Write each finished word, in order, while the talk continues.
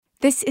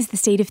This is The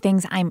State of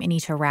Things. I'm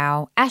Anita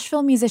Rao.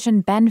 Asheville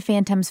musician Ben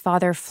Phantom's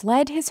father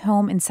fled his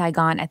home in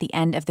Saigon at the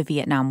end of the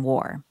Vietnam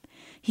War.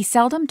 He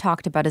seldom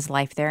talked about his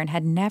life there and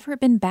had never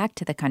been back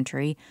to the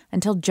country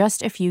until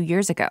just a few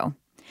years ago.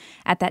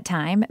 At that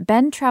time,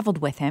 Ben traveled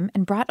with him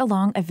and brought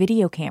along a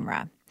video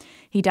camera.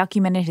 He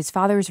documented his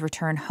father's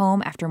return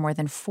home after more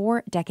than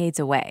 4 decades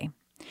away.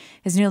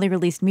 His newly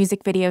released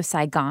music video,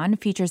 Saigon,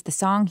 features the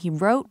song he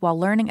wrote while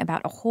learning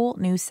about a whole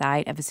new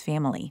side of his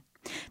family.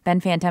 Ben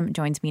Phantom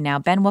joins me now.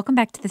 Ben, welcome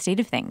back to The State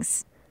of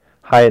Things.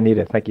 Hi,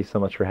 Anita. Thank you so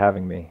much for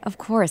having me. Of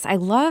course. I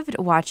loved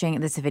watching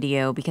this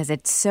video because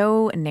it's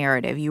so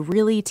narrative. You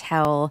really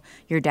tell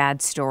your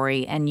dad's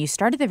story, and you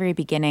start at the very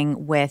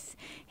beginning with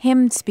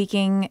him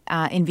speaking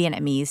in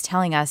Vietnamese,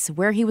 telling us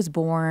where he was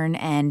born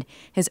and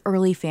his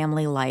early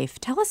family life.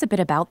 Tell us a bit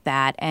about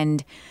that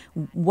and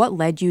what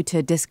led you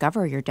to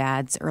discover your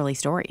dad's early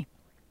story.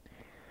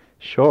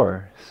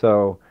 Sure.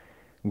 So,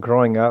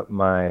 growing up,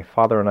 my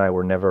father and I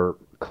were never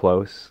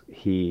close.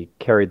 He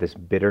carried this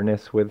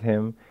bitterness with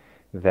him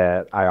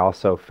that I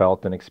also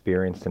felt and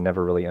experienced and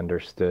never really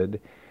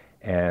understood.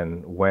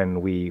 And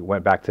when we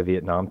went back to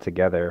Vietnam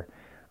together,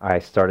 I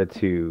started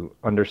to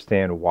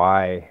understand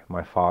why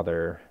my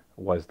father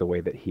was the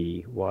way that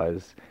he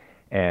was.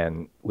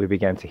 And we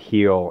began to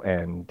heal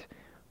and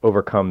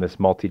overcome this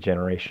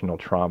multi-generational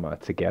trauma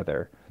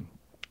together.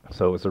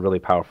 So it was a really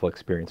powerful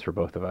experience for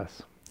both of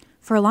us.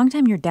 For a long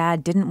time, your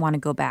dad didn't want to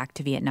go back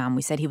to Vietnam.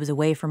 We said he was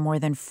away for more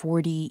than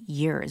 40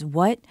 years.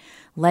 What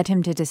led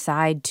him to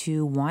decide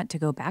to want to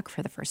go back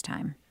for the first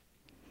time?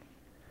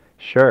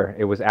 Sure.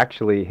 It was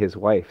actually his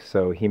wife.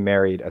 So he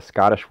married a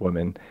Scottish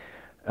woman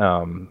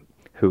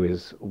who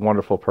is a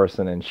wonderful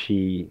person, and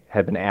she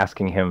had been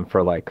asking him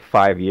for like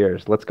 5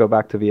 years, let's go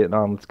back to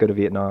Vietnam, let's go to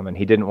Vietnam. And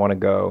he didn't want to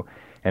go,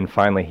 and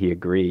finally he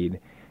agreed.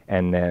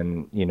 And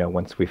then,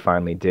 once we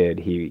finally did,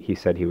 he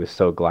said he was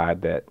so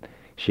glad that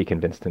she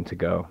convinced him to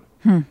go.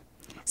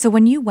 So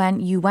when you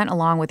went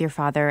along with your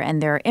father,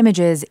 and there are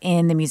images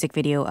in the music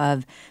video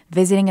of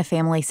visiting a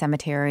family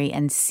cemetery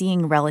and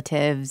seeing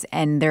relatives,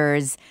 and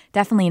there's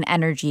definitely an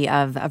energy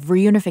of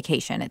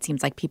reunification. It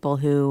seems like people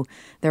who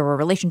there were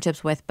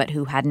relationships with, but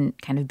who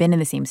hadn't kind of been in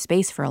the same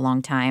space for a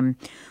long time.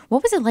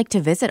 What was it like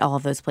to visit all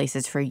of those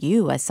places for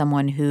you as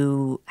someone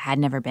who had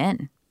never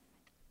been?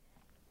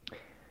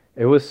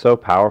 It was so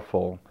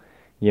powerful.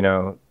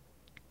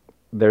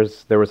 There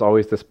was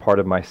always this part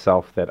of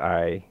myself that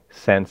I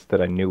sensed that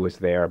I knew was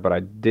there, but I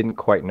didn't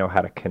quite know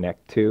how to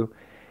connect to.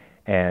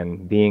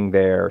 And being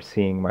there,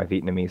 seeing my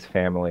Vietnamese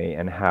family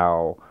and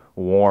how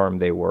warm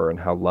they were and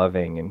how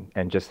loving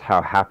and just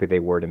how happy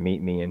they were to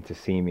meet me and to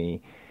see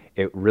me,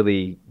 it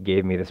really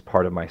gave me this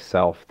part of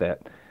myself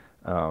that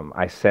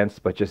I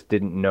sensed but just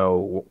didn't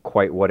know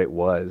quite what it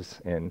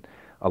was. And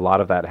a lot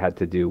of that had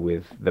to do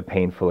with the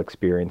painful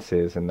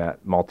experiences and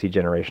that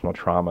multi-generational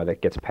trauma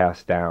that gets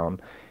passed down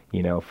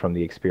from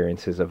the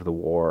experiences of the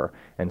war.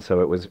 And so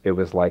it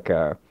was like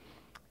a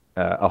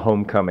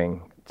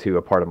homecoming to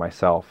a part of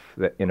myself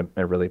that in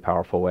a really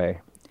powerful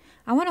way.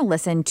 I want to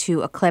listen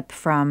to a clip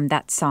from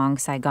that song,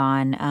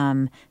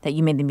 Saigon, that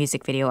you made the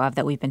music video of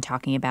that we've been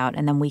talking about,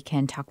 and then we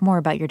can talk more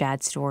about your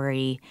dad's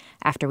story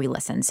after we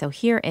listen. So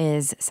here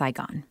is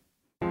Saigon.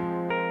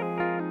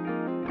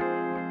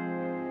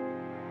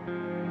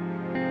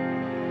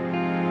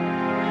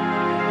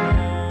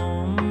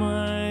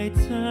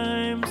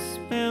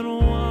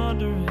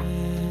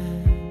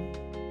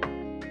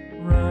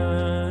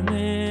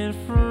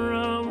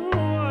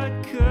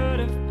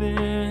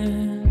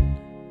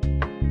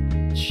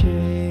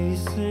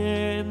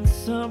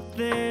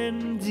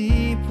 Something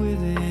deep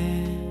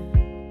within,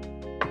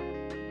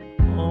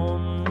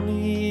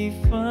 only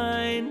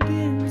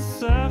finding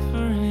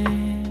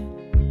suffering.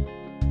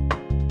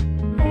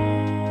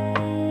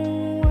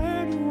 Oh,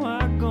 where do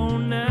I go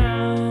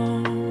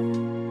now?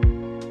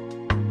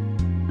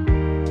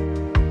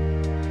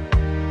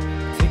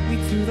 Take me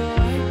to the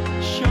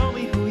light, show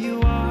me who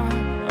you are.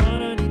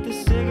 Underneath the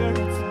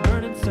cigarettes that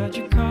burn inside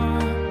your car,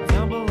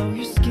 down below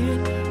your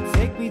skin,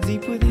 take me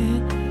deep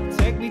within.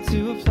 Take me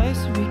to a place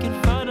where we can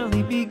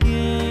finally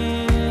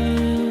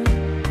begin.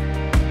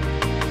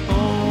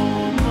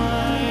 Oh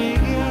my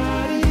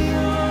God,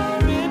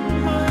 you're in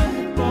my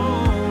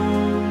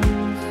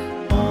bones.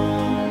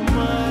 Oh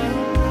my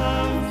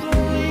love,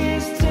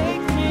 please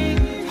take me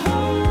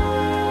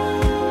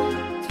home.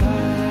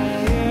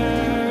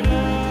 Tired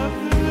of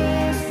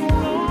this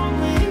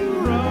lonely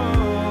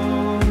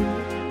road.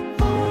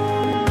 Oh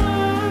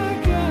my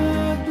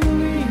God,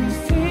 please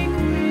take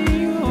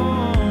me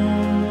home.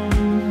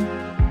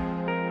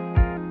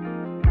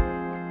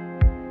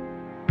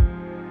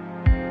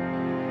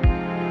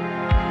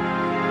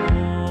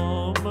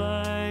 All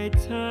my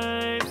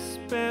time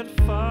spent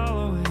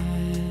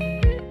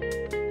following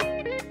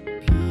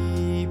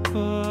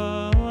people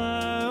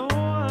I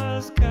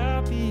was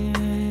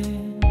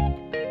copying,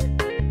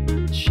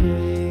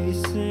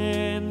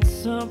 chasing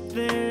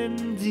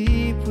something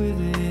deep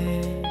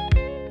within,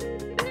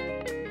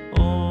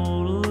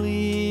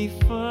 only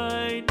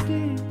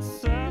finding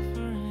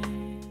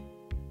suffering.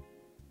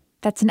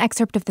 That's an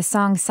excerpt of the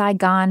song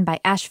Saigon by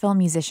Asheville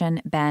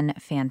musician Ben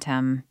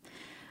Phantom.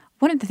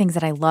 One of the things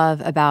that I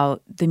love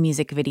about the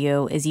music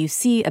video is you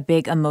see a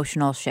big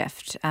emotional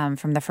shift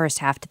from the first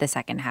half to the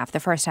second half. The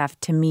first half,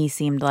 to me,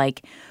 seemed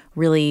like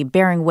really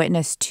bearing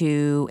witness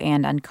to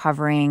and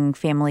uncovering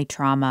family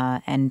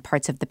trauma and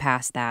parts of the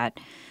past that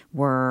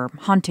were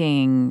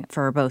haunting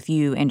for both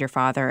you and your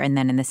father. And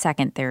then in the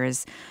second,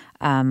 there's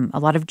a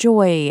lot of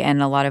joy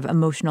and a lot of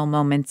emotional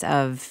moments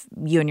of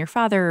you and your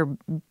father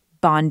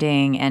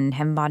bonding and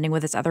him bonding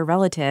with his other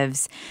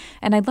relatives.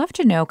 And I'd love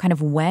to know kind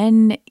of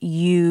when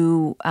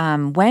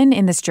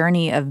in this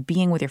journey of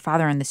being with your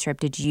father on this trip,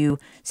 did you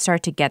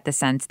start to get the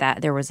sense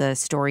that there was a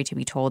story to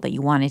be told that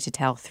you wanted to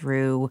tell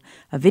through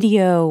a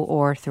video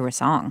or through a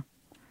song?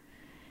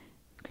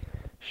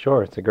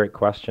 Sure, it's a great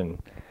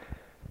question.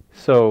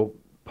 So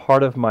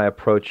part of my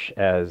approach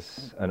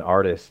as an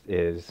artist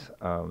is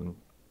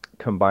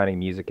combining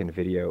music and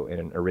video in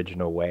an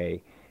original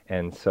way.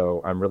 And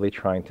so I'm really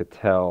trying to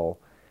tell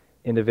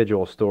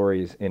individual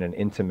stories in an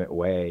intimate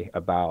way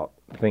about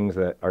things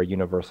that are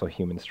universal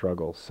human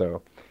struggles.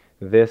 So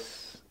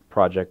this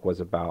project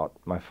was about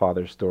my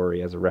father's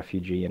story as a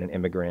refugee and an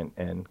immigrant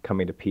and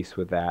coming to peace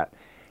with that.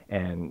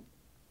 And,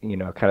 you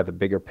know, kind of the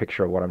bigger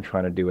picture of what I'm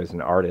trying to do as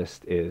an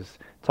artist is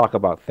talk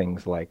about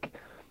things like,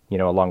 you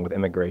know, along with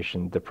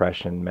immigration,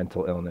 depression,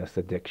 mental illness,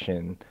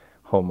 addiction,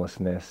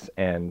 homelessness,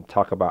 and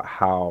talk about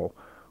how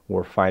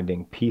we're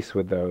finding peace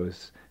with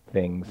those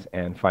things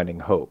and finding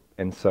hope.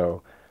 And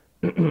so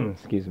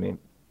excuse me,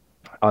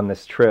 on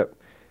this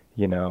trip,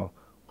 you know,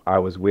 I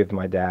was with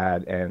my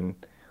dad and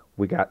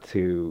we got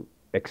to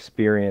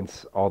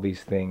experience all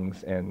these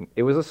things, and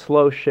it was a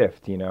slow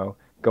shift, you know.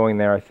 Going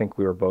there, I think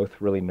we were both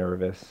really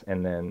nervous,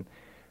 and then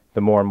the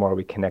more and more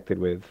we connected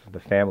with the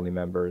family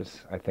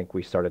members, I think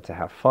we started to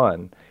have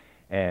fun.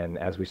 And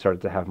as we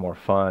started to have more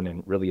fun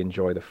and really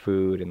enjoy the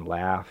food and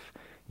laugh,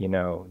 you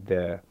know,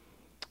 the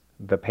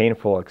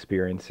painful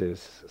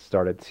experiences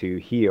started to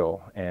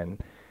heal.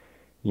 And,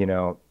 you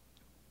know,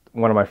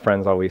 one of my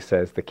friends always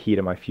says the key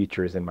to my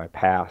future is in my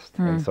past.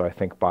 And so I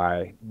think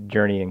by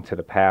journeying to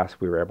the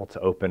past, we were able to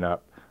open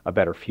up a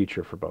better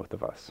future for both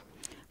of us.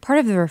 Part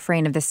of the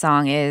refrain of the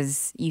song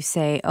is you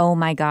say, "Oh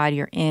my God,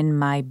 you're in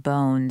my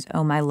bones.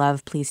 Oh my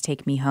love, please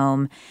take me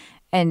home."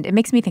 And it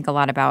makes me think a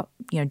lot about,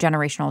 you know,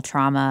 generational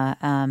trauma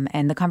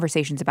and the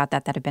conversations about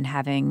that have been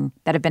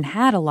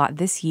had a lot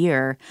this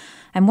year.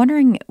 I'm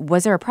wondering,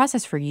 was there a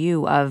process for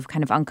you of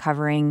kind of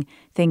uncovering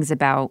things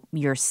about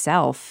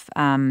yourself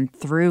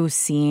through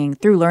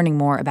learning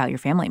more about your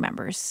family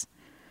members?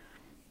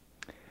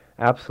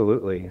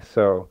 Absolutely.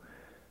 So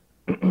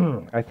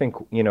I think,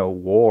 you know,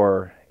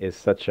 war is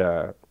such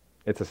a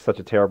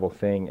terrible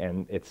thing,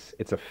 and its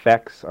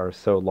effects are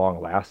so long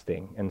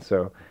lasting. And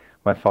so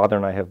my father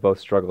and I have both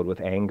struggled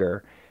with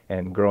anger,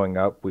 and growing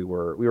up, we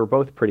were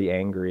both pretty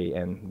angry,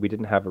 and we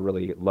didn't have a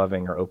really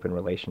loving or open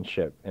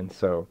relationship. And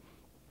so,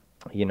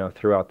 you know,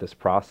 throughout this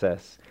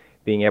process,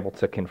 being able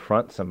to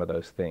confront some of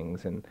those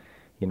things, and,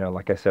 you know,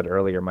 like I said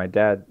earlier, my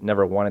dad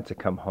never wanted to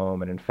come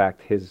home, and in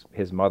fact, his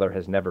mother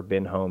has never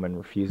been home and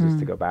refuses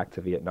to go back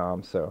to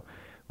Vietnam. So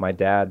my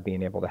dad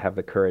being able to have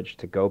the courage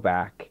to go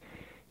back,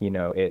 you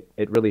know, it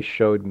really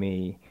showed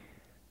me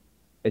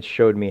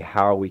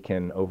how we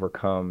can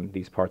overcome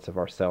these parts of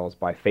ourselves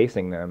by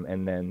facing them,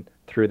 and then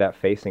through that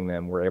facing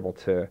them, we're able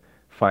to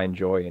find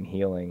joy and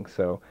healing.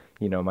 So,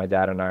 you know, my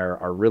dad and I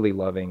are really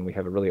loving. We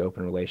have a really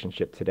open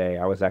relationship today.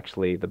 I was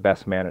actually the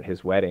best man at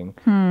his wedding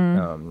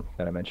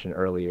that I mentioned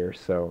earlier.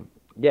 So,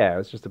 yeah, it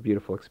was just a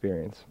beautiful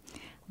experience.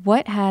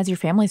 What has your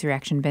family's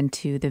reaction been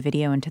to the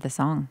video and to the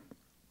song?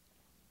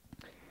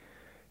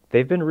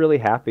 They've been really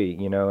happy,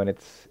 you know, and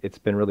it's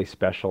been really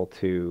special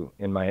to,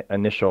 in my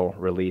initial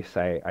release,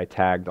 I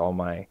tagged all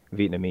my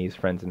Vietnamese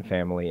friends and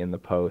family in the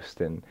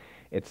post, and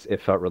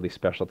it felt really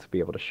special to be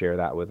able to share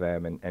that with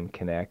them and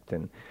connect.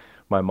 And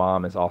my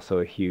mom is also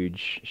a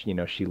huge, you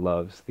know, she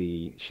loves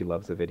the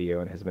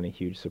video and has been a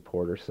huge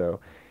supporter. So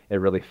it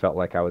really felt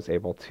like I was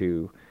able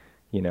to,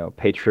 you know,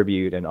 pay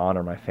tribute and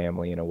honor my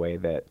family in a way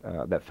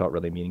that felt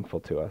really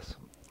meaningful to us.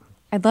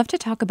 I'd love to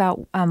talk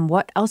about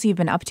what else you've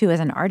been up to as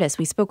an artist.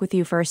 We spoke with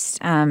you first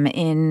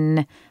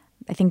in,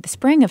 I think, the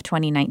spring of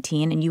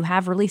 2019, and you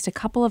have released a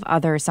couple of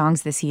other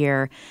songs this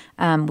year.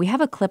 We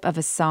have a clip of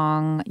a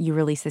song you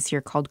released this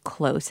year called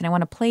Close, and I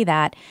want to play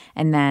that,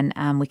 and then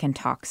we can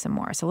talk some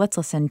more. So let's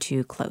listen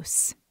to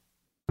Close.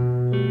 Over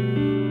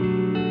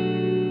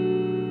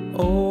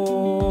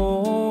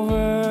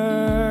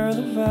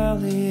the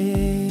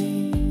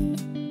valley,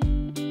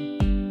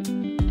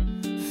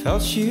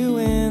 felt you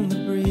in the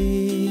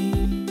breeze.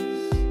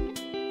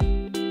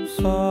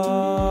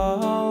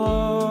 Followed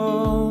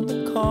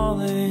the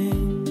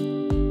calling,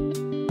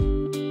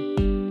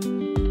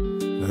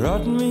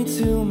 brought me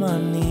to my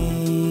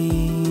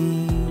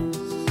knees.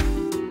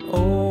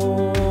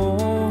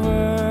 Over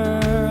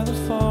the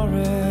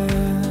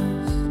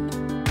forest,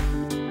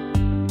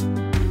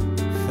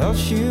 felt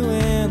you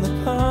in the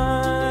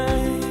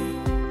pine.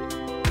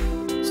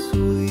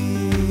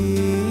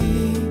 Sweet,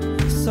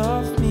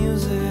 soft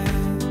music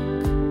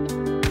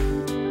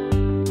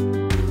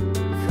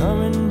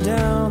coming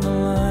down the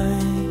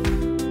line.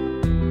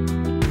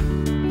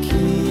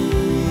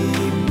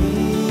 Keep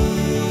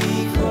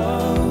me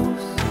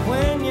close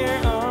when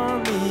you're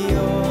on the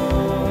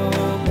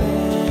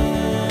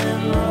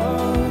open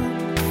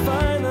road.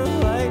 Find the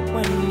light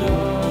when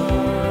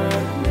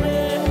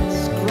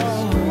darkness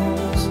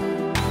grows.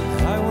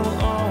 I will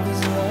always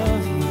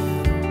love you.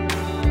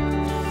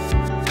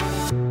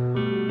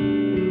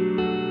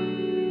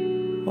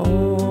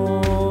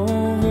 Over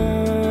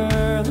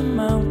the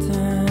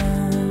mountain,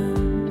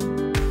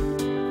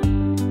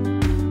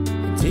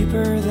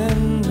 deeper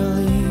than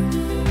belief,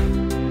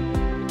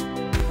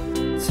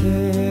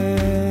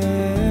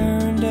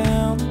 tearing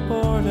down the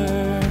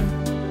border,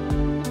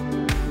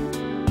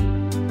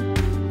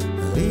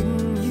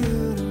 leading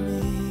you to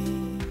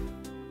me.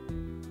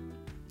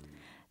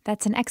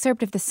 That's an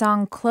excerpt of the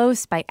song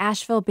Close by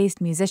Asheville-based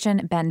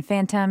musician Ben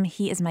Phantom.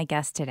 He is my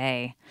guest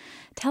today.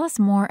 Tell us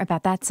more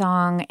about that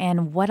song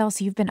and what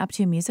else you've been up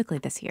to musically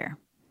this year.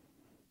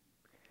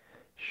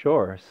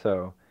 Sure.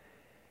 So,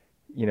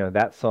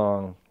 that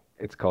song,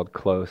 it's called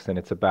Close, and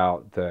it's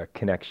about the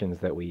connections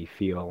that we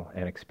feel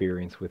and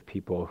experience with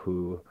people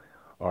who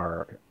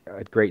are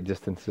at great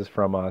distances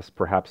from us,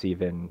 perhaps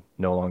even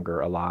no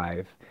longer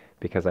alive,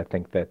 because I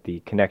think that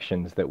the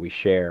connections that we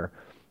share,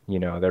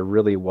 they're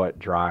really what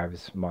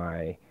drives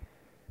my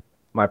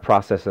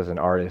process as an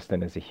artist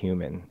and as a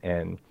human.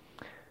 And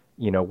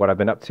what I've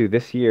been up to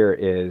this year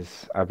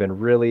is I've been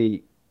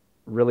really,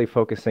 really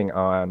focusing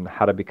on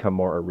how to become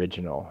more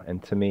original.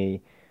 And to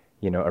me,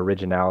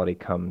 originality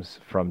comes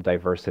from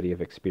diversity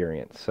of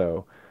experience.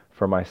 So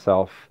for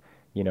myself,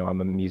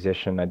 I'm a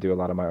musician. I do a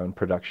lot of my own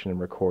production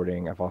and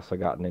recording. I've also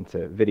gotten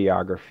into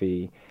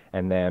videography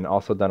and then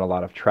also done a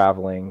lot of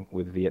traveling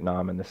with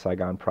Vietnam and the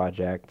Saigon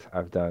project.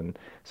 I've done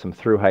some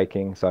through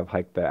hiking. So I've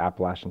hiked the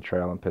Appalachian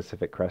Trail and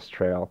Pacific Crest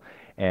Trail.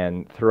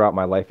 And throughout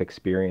my life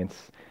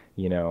experience,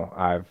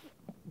 I'm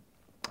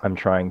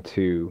trying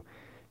to,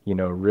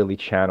 really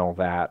channel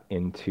that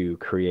into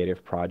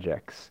creative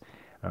projects.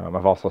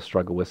 I've also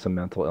struggled with some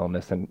mental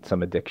illness and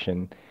some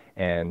addiction.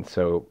 And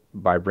so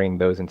by bringing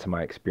those into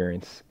my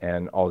experience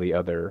and all the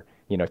other,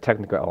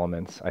 technical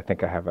elements, I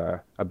think I have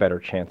a better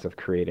chance of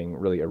creating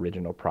really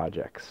original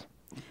projects.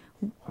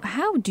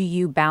 How do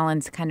you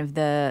balance kind of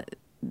the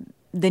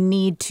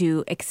need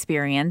to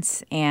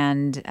experience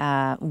and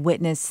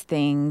witness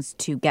things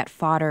to get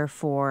fodder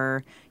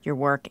for your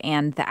work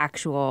and the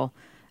actual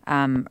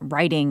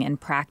writing and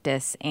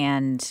practice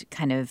and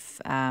kind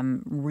of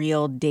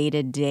real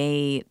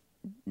day-to-day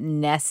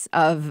ness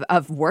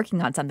of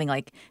working on something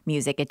like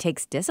music? It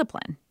takes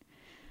discipline.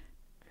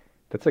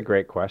 That's a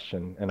great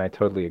question, and I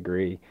totally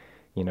agree.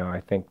 I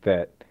think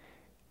that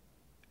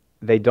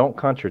they don't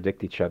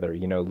contradict each other.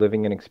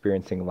 Living and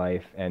experiencing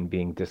life and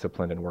being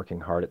disciplined and working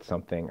hard at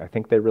something, I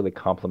think they really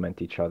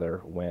complement each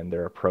other when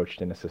they're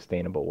approached in a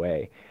sustainable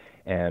way.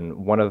 And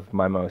one of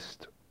my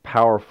most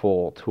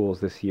powerful tools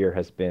this year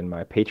has been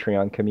my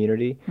Patreon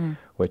community,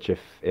 which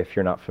if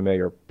you're not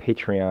familiar,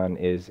 Patreon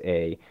is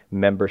a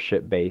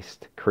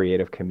membership-based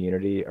creative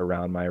community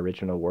around my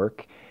original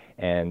work.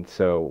 And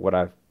so what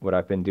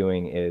I've been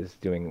doing is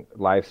doing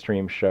live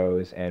stream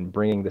shows and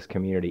bringing this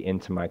community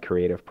into my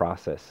creative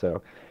process.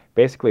 So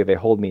basically they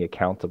hold me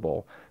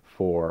accountable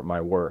for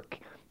my work.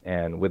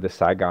 And with the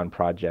Saigon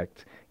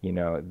project,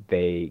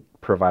 they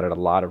provided a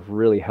lot of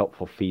really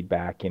helpful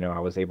feedback. I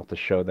was able to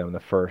show them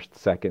the first,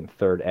 second,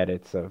 third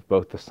edits of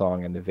both the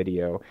song and the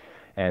video,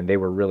 and they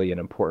were really an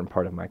important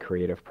part of my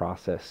creative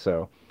process.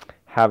 So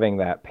having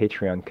that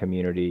Patreon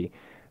community,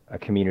 a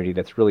community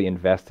that's really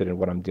invested in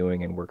what I'm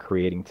doing and we're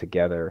creating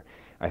together,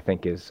 I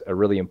think is a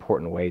really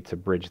important way to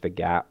bridge the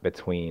gap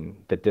between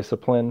the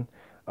discipline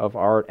of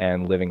art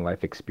and living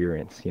life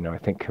experience. I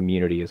think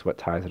community is what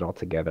ties it all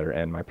together,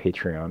 and my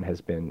Patreon has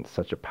been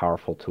such a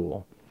powerful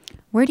tool.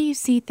 Where do you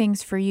see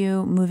things for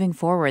you moving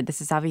forward? This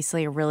is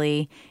obviously a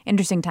really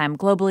interesting time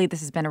globally.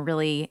 This has been a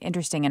really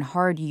interesting and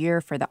hard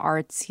year for the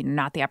arts,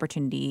 not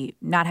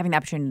having the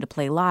opportunity to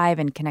play live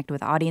and connect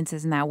with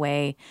audiences in that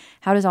way.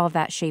 How does all of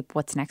that shape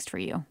what's next for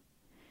you?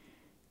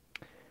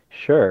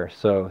 Sure.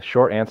 So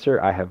short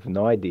answer, I have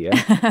no idea.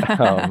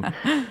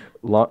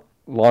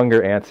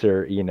 Longer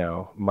answer,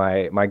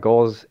 my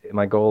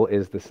goal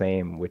is the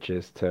same, which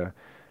is to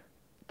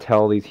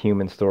tell these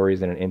human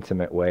stories in an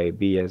intimate way,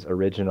 be as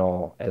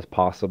original as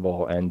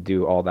possible, and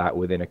do all that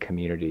within a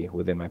community,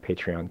 within my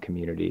Patreon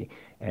community,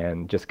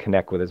 and just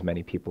connect with as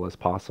many people as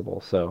possible.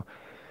 So,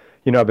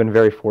 I've been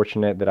very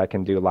fortunate that I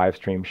can do live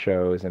stream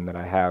shows and that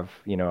I have,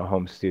 a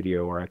home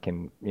studio where I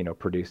can,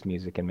 produce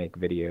music and make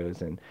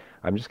videos. And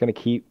I'm just going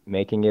to keep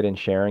making it and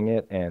sharing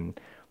it. And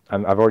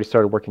I've already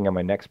started working on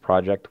my next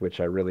project, which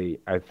I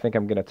think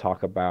I'm going to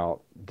talk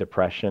about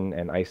depression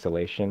and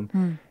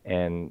isolation.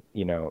 And,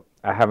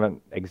 I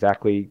haven't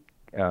exactly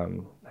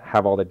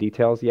have all the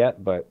details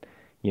yet, but,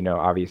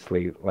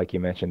 obviously, like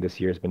you mentioned, this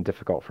year has been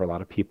difficult for a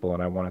lot of people.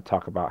 And I want to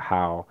talk about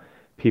how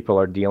people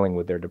are dealing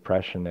with their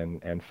depression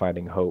and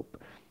finding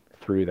hope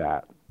through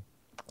that.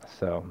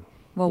 So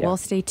Well, Yeah. we'll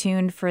stay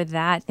tuned for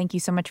that. Thank you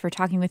so much for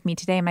talking with me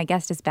today. My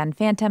guest is Ben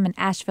Phantom, an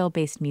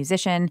Asheville-based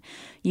musician.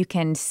 You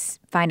can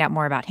find out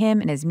more about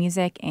him and his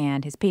music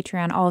and his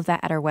Patreon, all of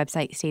that at our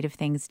website,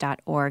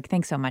 stateoftthings.org.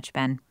 Thanks so much,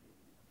 Ben.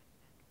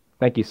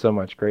 Thank you so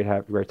much. Great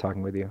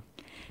talking with you.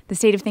 The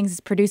State of Things is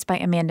produced by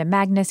Amanda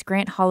Magnus,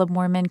 Grant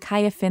Hollomorman,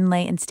 Kaya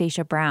Finlay, and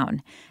Stacia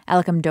Brown.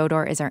 Elikam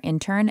Dodor is our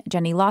intern.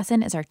 Jenny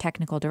Lawson is our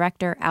technical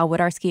director. Al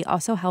Wodarski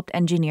also helped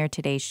engineer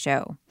today's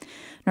show.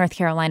 North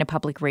Carolina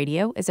Public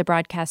Radio is a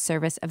broadcast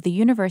service of the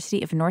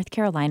University of North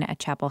Carolina at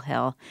Chapel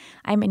Hill.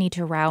 I'm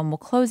Anita Rao, and we'll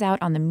close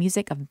out on the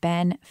music of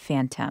Ben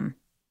Phantom.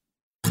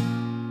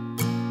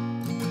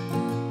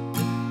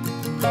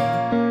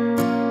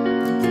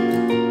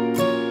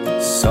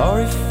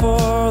 Sorry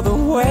for the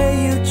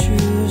way you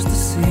choose to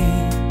see,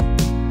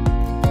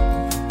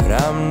 but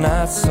I'm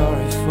not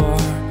sorry for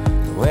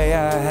the way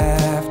I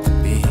have to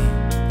be.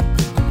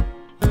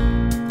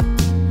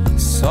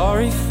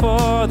 Sorry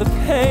for the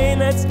pain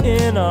that's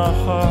in our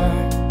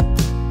heart.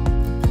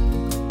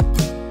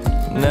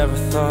 Never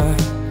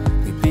thought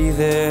we'd be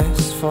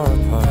this far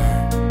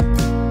apart.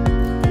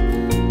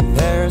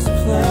 There's a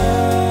place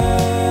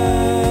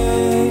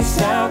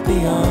out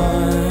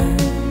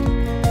beyond,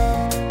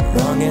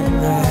 wrong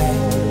and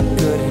right,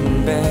 good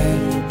and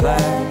bad,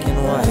 black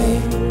and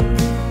white.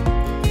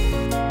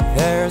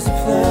 There's a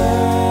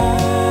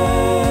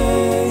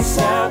place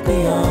out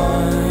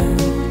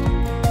beyond,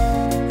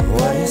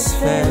 what is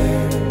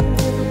fair,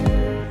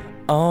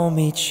 I'll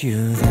meet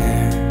you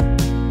there.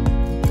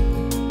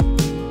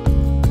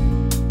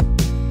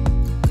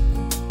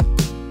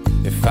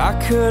 If I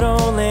could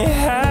only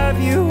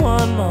have you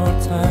one more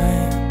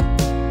time,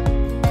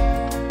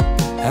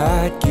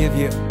 I'd give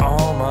you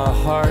all my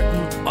heart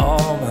and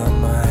all my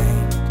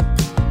mind.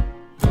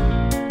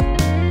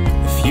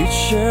 The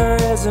future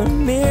is a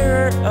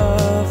mirror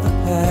of the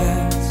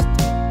past.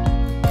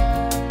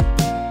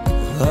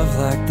 Love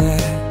like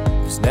that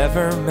was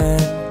never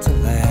meant to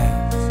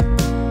last.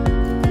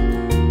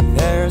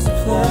 There's a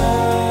place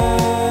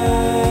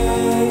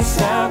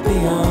out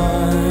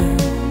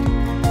beyond,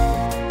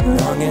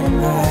 wrong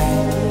and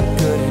right,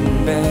 good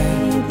and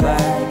bad,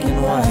 black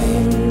and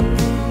white.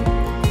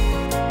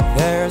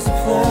 There's a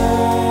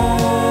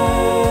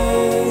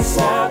place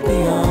out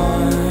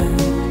beyond,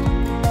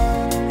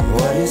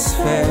 what is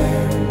fair,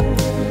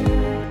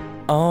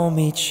 I'll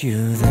meet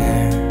you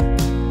there.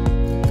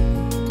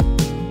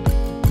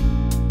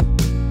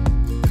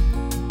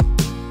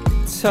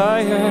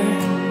 Tired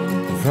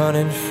of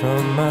running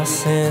from my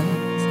sins,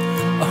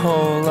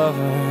 oh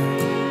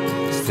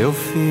lover, still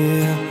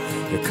feel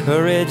your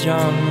courage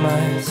on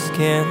my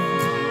skin.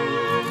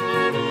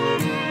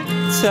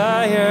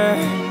 Tired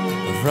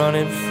of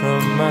running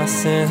from my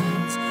sins,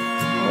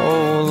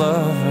 oh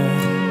lover,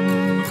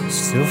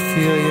 still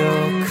feel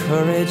your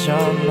courage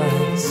on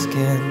my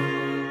skin.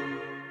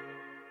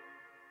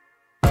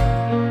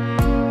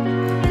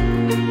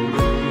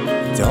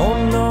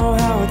 Don't know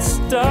how it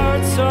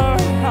starts or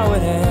how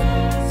it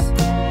ends.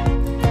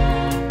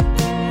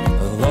 A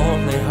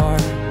lonely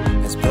heart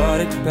has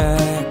brought it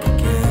back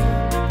again.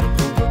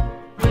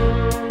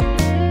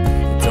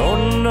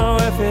 Don't know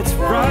if it's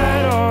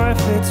right or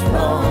if it's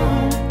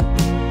wrong.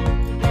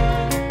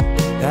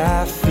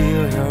 I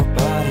feel your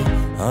body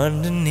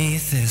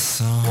underneath this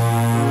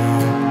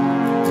song.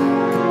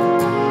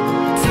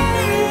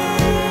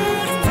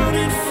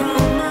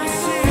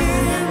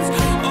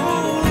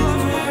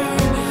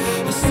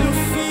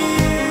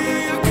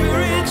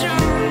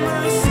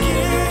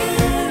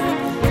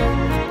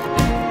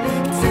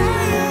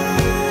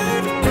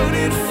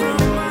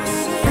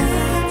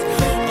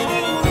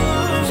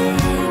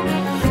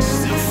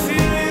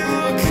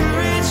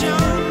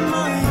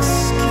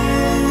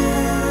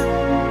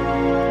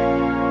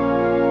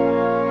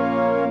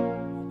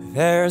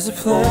 There's a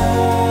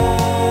place